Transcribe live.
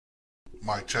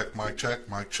Mic check, mic check,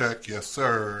 mic check. Yes,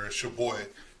 sir. It's your boy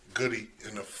Goody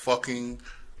in the fucking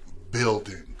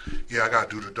building. Yeah, I gotta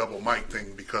do the double mic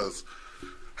thing because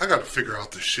I gotta figure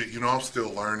out this shit. I'm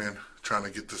still learning, trying to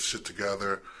get this shit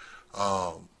together.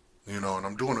 And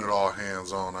I'm doing it all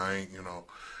hands on. I ain't,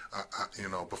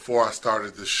 before I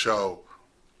started this show,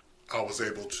 I was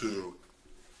able to.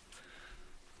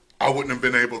 I wouldn't have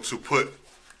been able to put.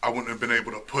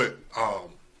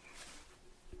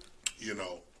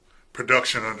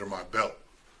 Production under my belt.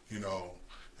 A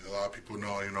lot of people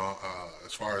know,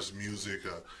 as far as music,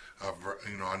 I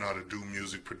know how to do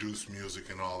music, produce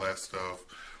music and all that stuff.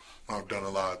 I've done a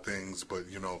lot of things, but,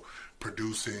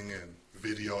 producing and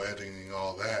video editing,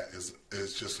 all that is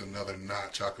just another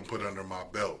notch I can put under my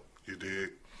belt, you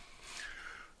dig?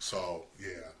 So,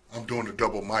 yeah, I'm doing the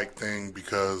double mic thing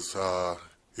because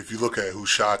if you look at Who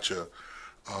Shot Ya,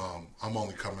 I'm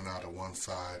only coming out of one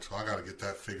side, so I got to get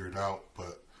that figured out,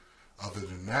 but other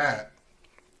than that,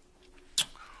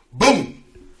 boom!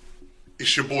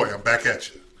 It's your boy. I'm back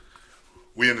at you.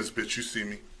 We in this bitch. You see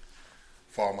me.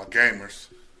 For all my gamers.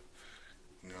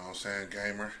 You know what I'm saying?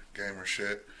 Gamer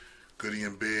shit. Goody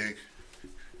and big.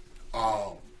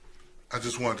 I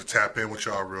just wanted to tap in with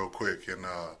y'all real quick and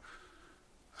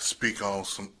speak on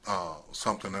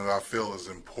something that I feel is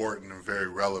important and very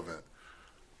relevant.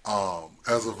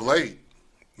 As of late,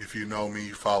 if you know me,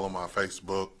 you follow my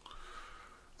Facebook,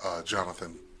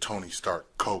 Jonathan Tony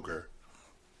Stark Koger,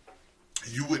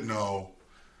 you would know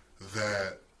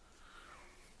that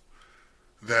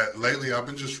lately I've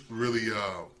been just really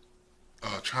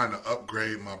trying to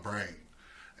upgrade my brain,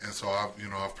 and so I've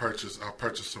purchased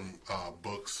some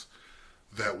books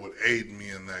that would aid me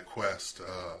in that quest,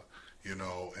 and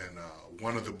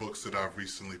one of the books that I've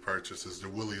recently purchased is the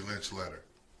Willie Lynch Letter,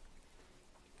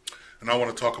 and I want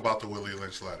to talk about the Willie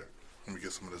Lynch Letter. Let me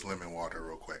get some of this lemon water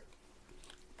real quick.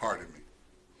 Pardon me.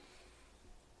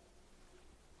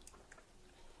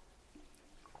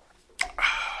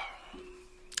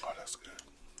 Oh, that's good.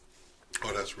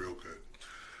 Oh, that's real good.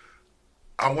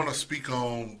 I want to speak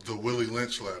on the Willie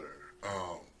Lynch Letter.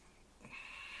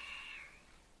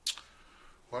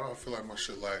 Why do I feel like my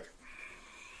shit lagging?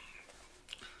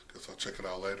 Guess I'll check it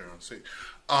out later and see.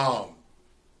 The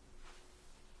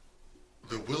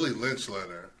Willie Lynch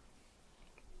Letter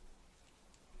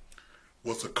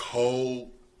was a cold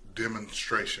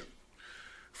demonstration.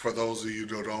 For those of you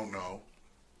who don't know,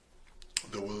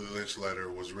 the Willie Lynch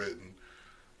Letter was written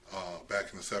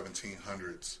back in the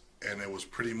 1700s, and it was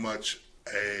pretty much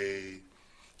a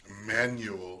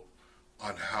manual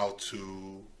on how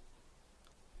to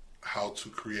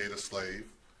create a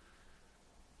slave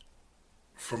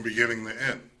from beginning to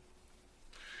end.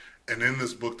 And in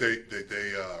this book, they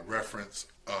reference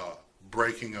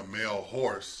breaking a male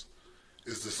horse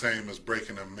is the same as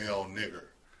breaking a male nigger,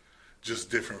 just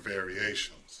different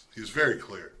variations. He was very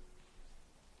clear.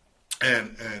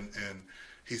 And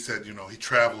he said, he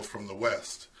traveled from the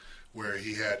West where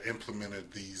he had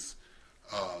implemented these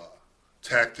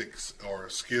tactics or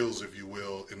skills, if you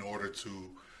will, in order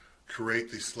to create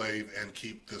the slave and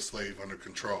keep the slave under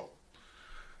control.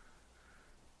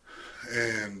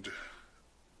 And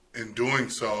in doing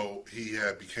so, he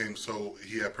had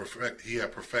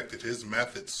perfected his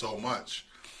method so much,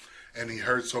 and he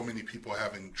heard so many people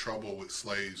having trouble with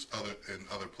slaves in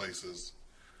other places.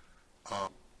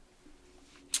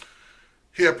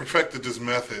 He had perfected this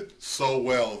method so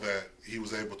well that he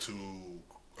was able to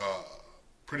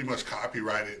pretty much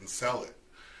copyright it and sell it.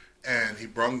 And he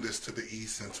brought this to the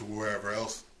East and to wherever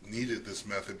else needed this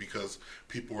method because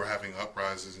people were having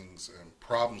uprisings and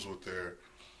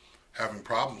having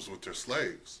problems with their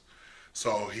slaves.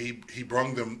 So he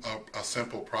brought them a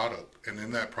simple product, and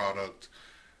in that product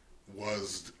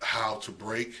was how to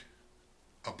break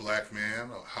a black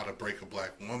man, or how to break a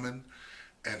black woman,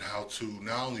 and how to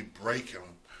not only break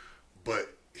him,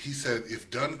 but he said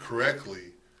if done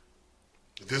correctly,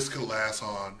 this could last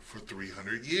on for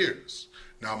 300 years.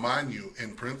 Now, mind you,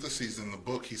 in parentheses in the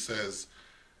book, he says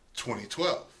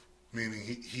 2012,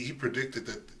 meaning he predicted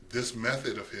that this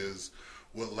method of his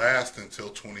would last until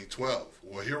 2012.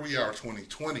 Well, here we are,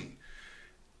 2020,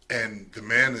 and the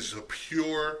man is a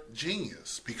pure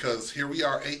genius because here we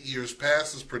are 8 years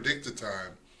past his predicted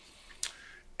time,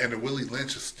 and the Willie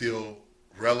Lynch is still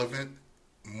relevant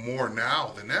more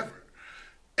now than ever.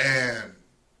 And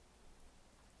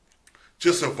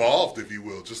just evolved, if you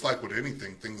will, just like with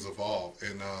anything, things evolve.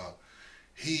 And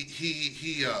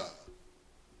he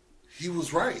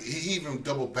was right. He even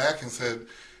doubled back and said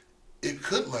it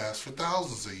could last for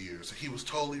thousands of years. He was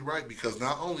totally right because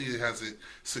not only has it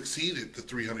succeeded the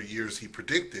 300 years he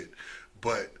predicted,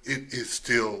 but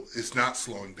it's not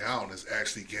slowing down. It's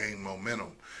actually gained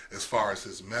momentum as far as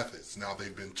his methods. Now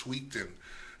they've been tweaked, and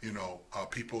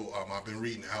people. I've been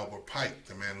reading Albert Pike,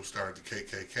 the man who started the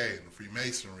KKK and the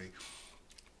Freemasonry.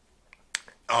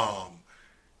 Um,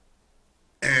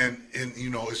 and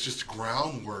it's just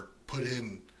groundwork put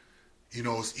in.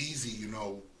 It's easy.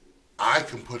 I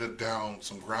can put it down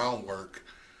some groundwork,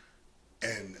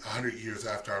 and 100 years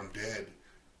after I'm dead,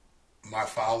 my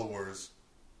followers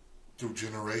through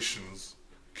generations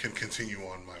can continue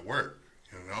on my work.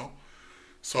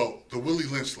 So the Willie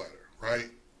Lynch letter,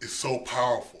 right, is so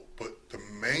powerful. But the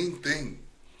main thing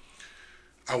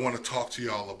I want to talk to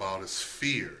y'all about is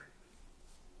fear.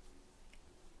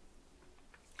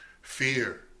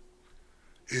 Fear.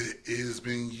 It is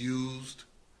being used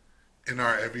in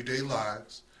our everyday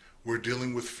lives. We're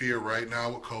dealing with fear right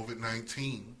now with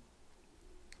COVID-19.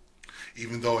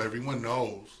 Even though everyone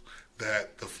knows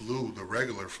that the flu, the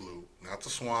regular flu, not the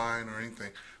swine or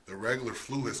anything, the regular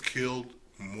flu has killed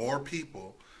more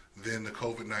people than the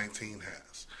COVID-19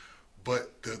 has.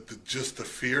 But just the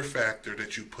fear factor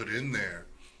that you put in there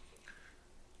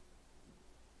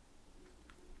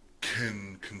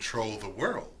can control the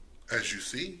world, as you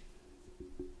see.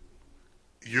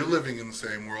 You're living in the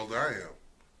same world I am.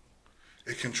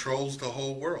 It controls the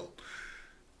whole world.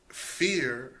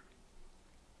 Fear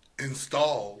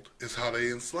installed is how they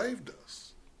enslaved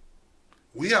us.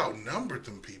 We outnumbered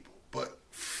them people, but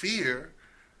fear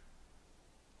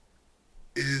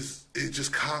it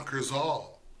just conquers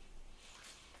all,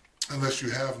 unless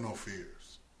you have no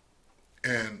fears.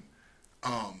 And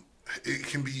it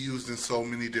can be used in so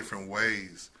many different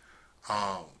ways.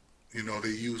 They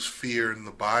use fear in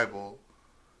the Bible,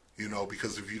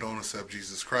 because if you don't accept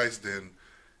Jesus Christ, then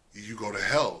you go to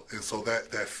hell. And so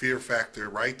that fear factor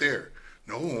right there,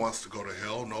 no one wants to go to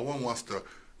hell. No one wants to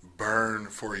burn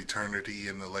for eternity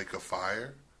in the lake of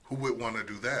fire. Who would want to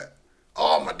do that?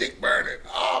 Oh, my dick burning.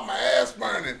 Oh, my ass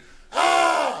burning.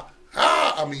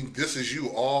 I mean, this is you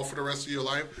all for the rest of your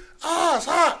life. It's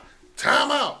hot.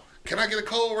 Time out. Can I get a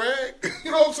cold rag?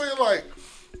 You know what I'm saying? Like,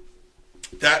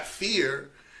 that fear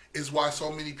is why so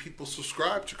many people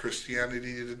subscribe to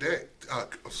Christianity today.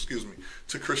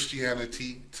 To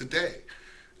Christianity today.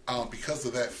 Because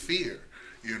of that fear.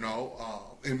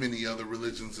 In many other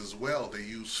religions as well, they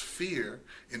use fear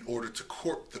in order to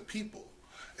court the people.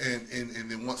 And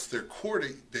then once they're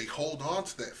courted, they hold on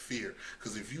to that fear.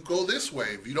 Because if you go this way,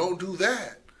 if you don't do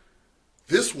that,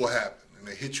 this will happen. And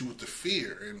they hit you with the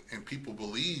fear. And people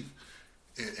believe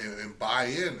and buy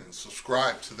in and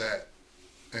subscribe to that.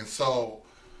 And so,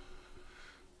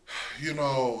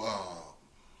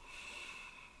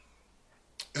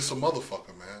 it's a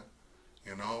motherfucker, man.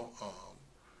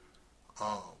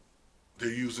 They're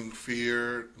using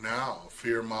fear now,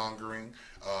 fear-mongering.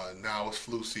 Now it's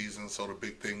flu season, so the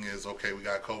big thing is, okay, we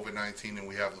got COVID-19 and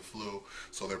we have the flu,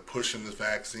 so they're pushing this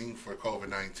vaccine for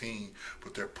COVID-19,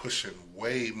 but they're pushing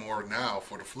way more now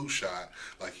for the flu shot.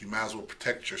 Like, you might as well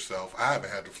protect yourself. I haven't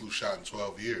had the flu shot in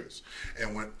 12 years.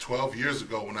 And 12 years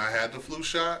ago when I had the flu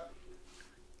shot,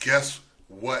 guess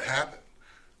what happened?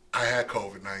 I had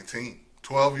COVID-19.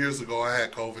 12 years ago, I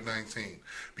had COVID-19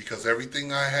 because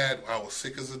everything I had, I was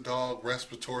sick as a dog,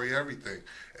 respiratory, everything.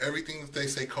 Everything that they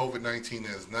say COVID-19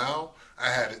 is now, I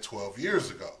had it 12 years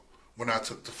ago when I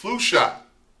took the flu shot.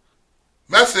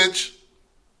 Message.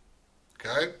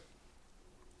 Okay?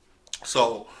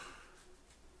 So,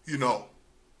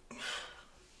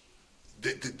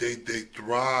 they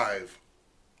thrive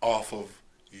off of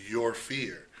your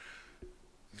fear.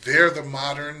 They're the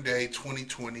modern day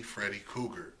 2020 Freddy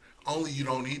Krueger. Only you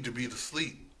don't need to be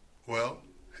asleep. Well,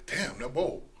 damn,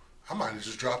 whoa, I might have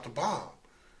just dropped a bomb.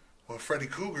 Well, Freddy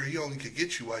Krueger, he only could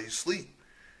get you while you sleep.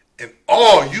 And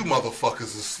all you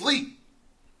motherfuckers asleep.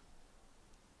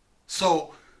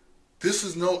 So, this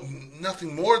is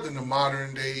nothing more than the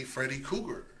modern day Freddy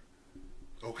Krueger.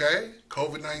 Okay?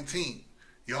 COVID-19.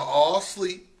 Y'all all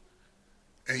asleep.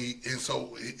 And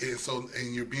so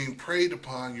you're being preyed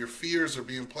upon, your fears are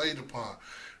being played upon.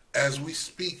 As we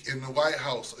speak in the White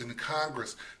House, in the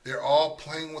Congress, they're all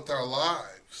playing with our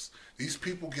lives. These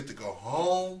people get to go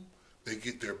home,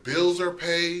 their bills are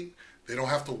paid, they don't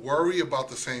have to worry about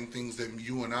the same things that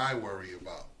you and I worry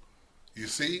about. You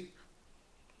see?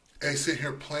 They sit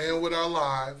here playing with our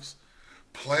lives,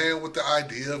 playing with the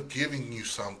idea of giving you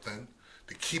something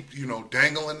to keep,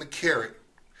 dangling the carrot.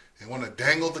 They want to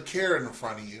dangle the carrot in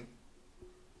front of you.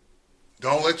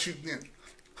 Don't let you,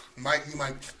 you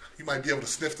might be able to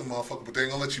sniff the motherfucker, but they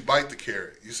ain't gonna let you bite the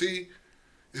carrot. You see?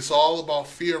 It's all about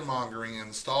fear-mongering and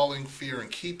installing fear and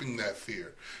keeping that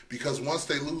fear. Because once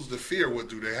they lose the fear, what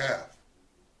do they have?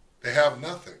 They have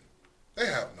nothing. They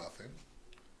have nothing.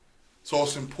 So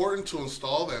it's important to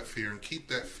install that fear and keep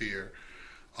that fear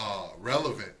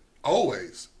relevant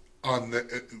always on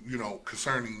the,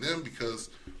 concerning them, because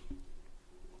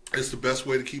it's the best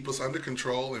way to keep us under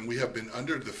control, and we have been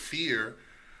under the fear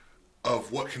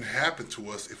of what can happen to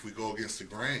us if we go against the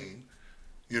grain,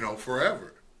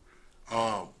 forever.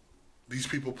 These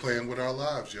people playing with our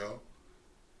lives, yo.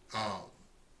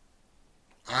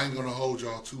 I ain't gonna hold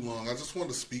y'all too long. I just want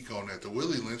to speak on that. The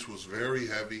Willie Lynch was very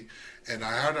heavy, and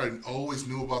I always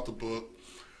knew about the book,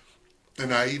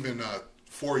 and I even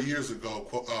 4 years ago,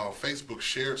 Facebook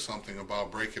shared something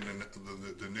about breaking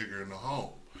the nigger in the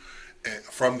home, and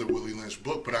from the Willie Lynch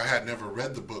book, but I had never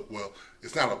read the book. Well,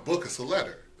 it's not a book; it's a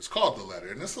letter. It's called The Letter,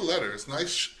 and it's a letter. It's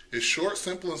nice. It's short,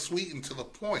 simple, and sweet, and to the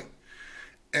point.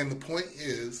 And the point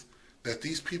is that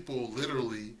these people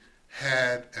literally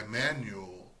had a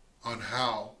manual on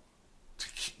how to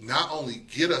not only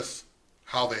get us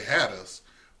how they had us,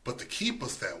 but to keep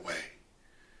us that way.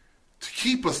 To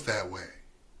keep us that way.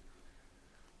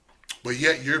 But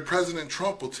yet your President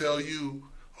Trump will tell you,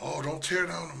 oh, don't tear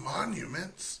down the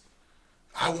monuments.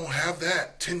 I won't have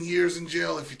that. 10 years in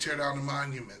jail if you tear down the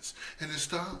monuments. And it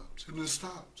stops. And it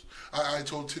stops. I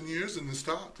told 10 years and it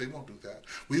stopped. They won't do that.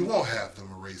 We won't have them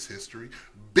erase history.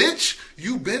 Bitch,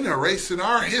 you've been erasing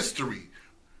our history.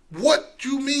 What do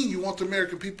you mean you want the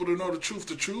American people to know the truth?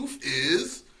 The truth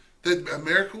is that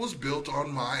America was built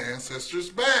on my ancestors'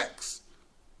 backs.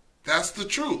 That's the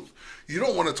truth. You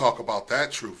don't want to talk about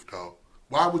that truth, though.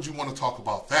 Why would you want to talk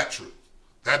about that truth?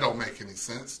 That don't make any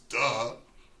sense. Duh.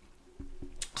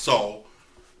 So,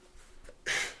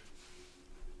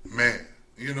 man,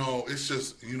 it's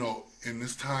just, in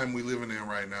this time we living in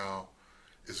right now,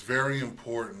 it's very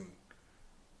important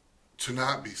to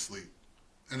not be asleep.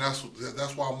 And that's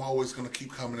why I'm always going to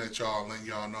keep coming at y'all and letting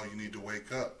y'all know you need to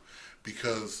wake up.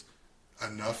 Because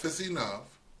enough is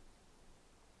enough.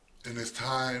 And it's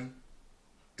time.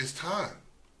 It's time.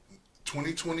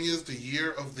 2020 is the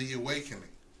year of the awakening.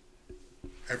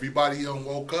 Everybody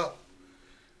woke up.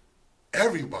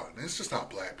 Everybody. It's just not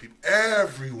black people.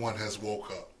 Everyone has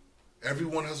woke up.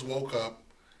 Everyone has woke up,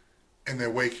 and they're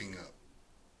waking up.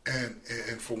 And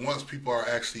for once, people are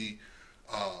actually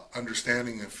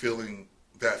understanding and feeling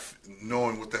that,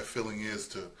 knowing what that feeling is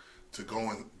to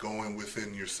going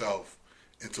within yourself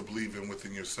and to believing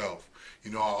within yourself.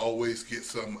 I always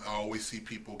see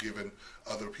people giving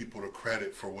other people the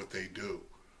credit for what they do.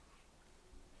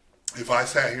 If I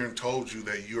sat here and told you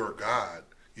that you're God,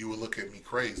 you would look at me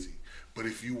crazy. But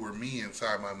if you were me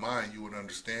inside my mind, you would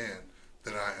understand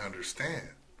that I understand.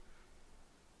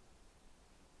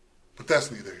 But that's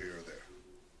neither here or there.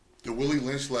 The Willie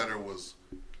Lynch letter was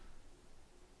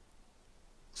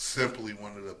simply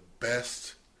one of the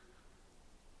best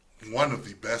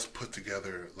put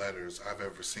together letters I've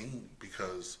ever seen,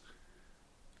 because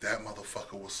that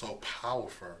motherfucker was so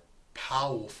powerful,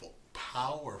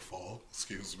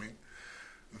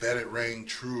 that it rang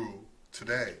true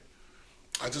today.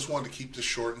 I just wanted to keep this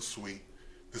short and sweet.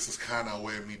 This is kind of a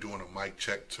way of me doing a mic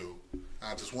check too.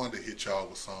 I just wanted to hit y'all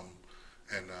with something,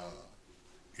 and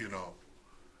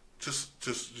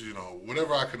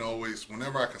whenever I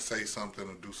can say something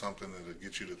or do something that'll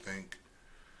get you to think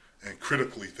and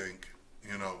critically think,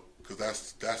 because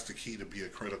that's the key to be a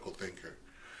critical thinker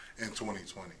in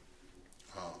 2020.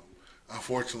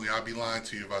 Unfortunately, I'd be lying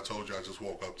to you if I told you I just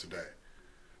woke up today.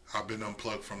 I've been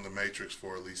unplugged from the Matrix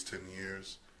for at least 10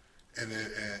 years, and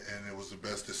it was the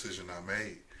best decision I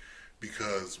made,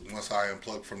 because once I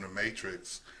unplugged from the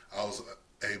Matrix, I was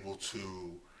able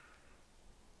to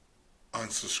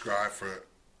unsubscribe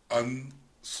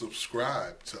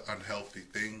to unhealthy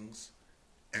things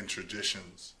and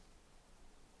traditions,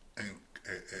 and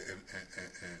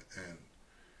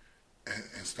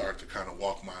start to kind of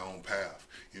walk my own path,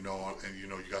 and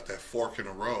you got that fork in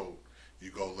the road.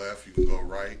 You go left, you can go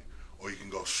right, or you can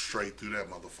go straight through that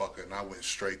motherfucker. And I went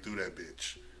straight through that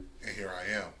bitch, and here I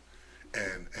am.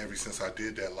 And ever since I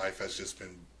did that, life has just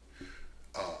been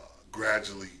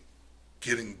gradually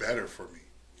getting better for me,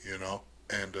 and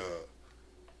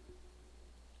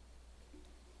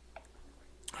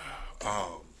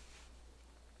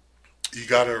you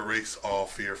gotta erase all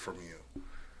fear from you,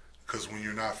 because when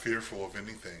you're not fearful of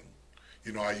anything,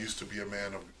 I used to be a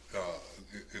man of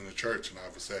in the church, and I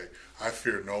would say, I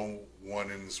fear no one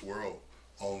in this world,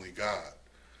 only God.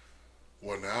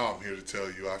 Well, now I'm here to tell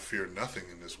you I fear nothing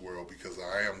in this world, because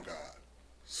I am God.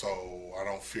 So I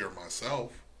don't fear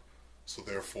myself, so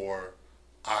therefore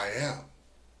I am.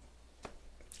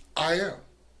 I am.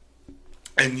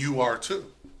 And you are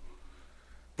too.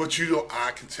 But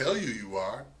I can tell you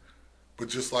are. But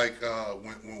just like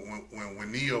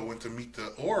when Neo went to meet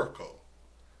the Oracle,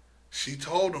 She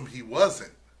told him he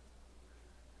wasn't.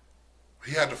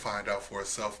 He had to find out for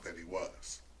himself that he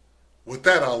was. With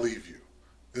that, I'll leave you.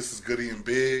 This is Goody and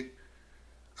Big.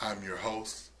 I'm your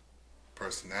host,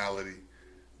 personality,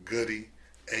 Goody,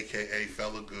 aka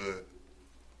Fella Good.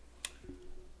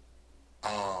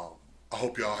 I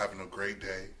hope y'all having a great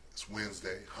day. It's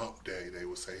Wednesday, hump day. They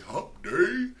would say hump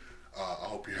day. I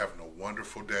hope you're having a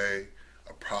wonderful day,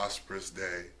 a prosperous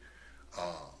day.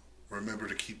 Remember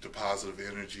to keep the positive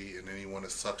energy, and anyone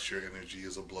that sucks your energy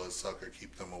is a blood sucker.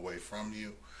 Keep them away from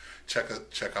you. Check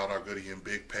out our Goody and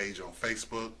Big page on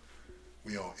Facebook.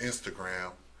 We on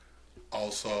Instagram.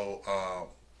 Also,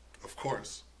 of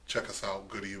course, check us out,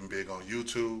 Goody and Big, on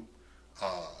YouTube.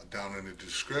 Down in the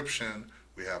description,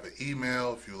 we have an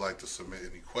email if you'd like to submit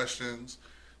any questions.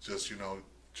 Just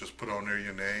put on there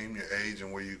your name, your age,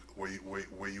 and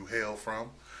where you hail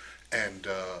from, and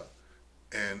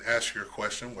ask your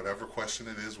question. Whatever question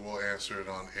it is, we'll answer it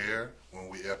on air when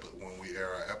we air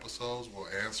our episodes. We'll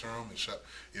answer them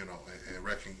and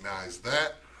recognize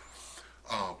that.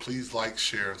 Please like,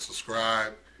 share, and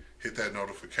subscribe. Hit that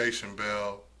notification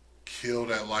bell. Kill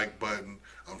that like button.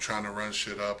 I'm trying to run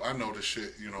shit up. I know this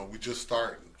shit, we just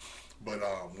starting. But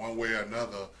one way or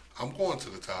another, I'm going to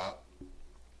the top.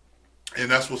 And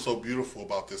that's what's so beautiful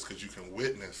about this, because you can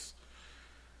witness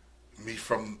me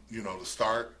from, the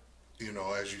start,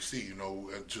 as you see,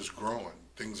 just growing.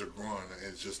 Things are growing.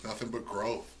 It's just nothing but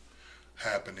growth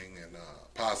happening and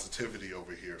positivity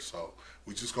over here. So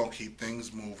we just going to keep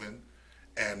things moving.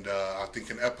 And I think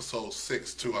in episode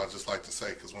 6 too, I just like to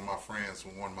say, because one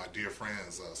of my dear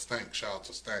friends, Stank, shout out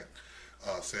to Stank,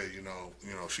 said,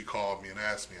 she called me and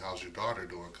asked me, how's your daughter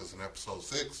doing? Because in episode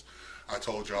 6, I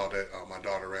told y'all that my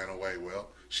daughter ran away.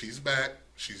 Well, she's back.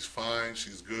 She's fine.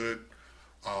 She's good.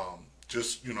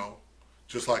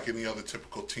 Just like any other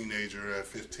typical teenager at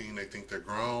 15, they think they're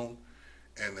grown,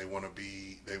 and they want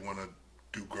to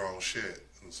do grown shit.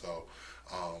 And so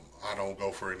I don't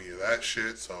go for any of that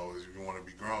shit. So if you want to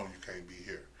be grown, you can't be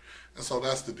here. And so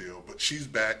that's the deal. But she's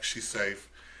back. She's safe.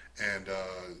 And,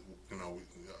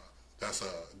 that's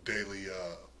a daily,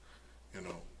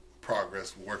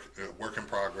 progress, work in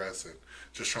progress, and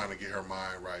just trying to get her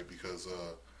mind right, because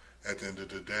at the end of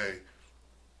the day,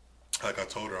 like I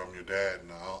told her, I'm your dad,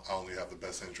 and I only have the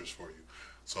best interest for you.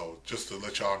 So just to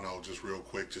let y'all know, just real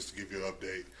quick, just to give you an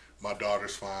update, my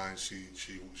daughter's fine. She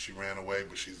ran away,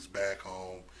 but she's back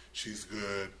home. She's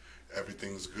good.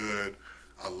 Everything's good.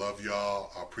 I love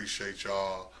y'all. I appreciate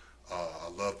y'all. I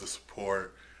love the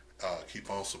support.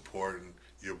 Keep on supporting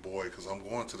your boy, because I'm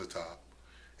going to the top.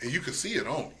 And you can see it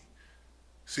on me.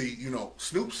 See,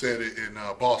 Snoop said it in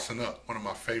Bossing Up, one of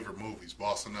my favorite movies,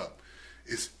 Bossing Up.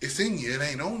 It's in you, it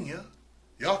ain't on you.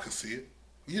 Y'all can see it.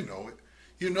 You know it.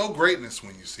 You know greatness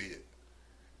when you see it.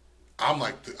 I'm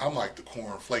like the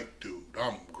cornflake dude.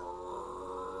 I'm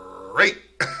great.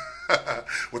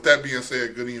 With that being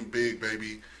said, Goody and Big,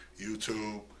 baby.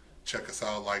 YouTube, check us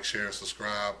out, like, share, and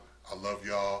subscribe. I love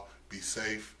y'all. Be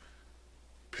safe.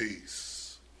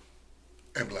 Peace.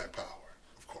 And Black Power.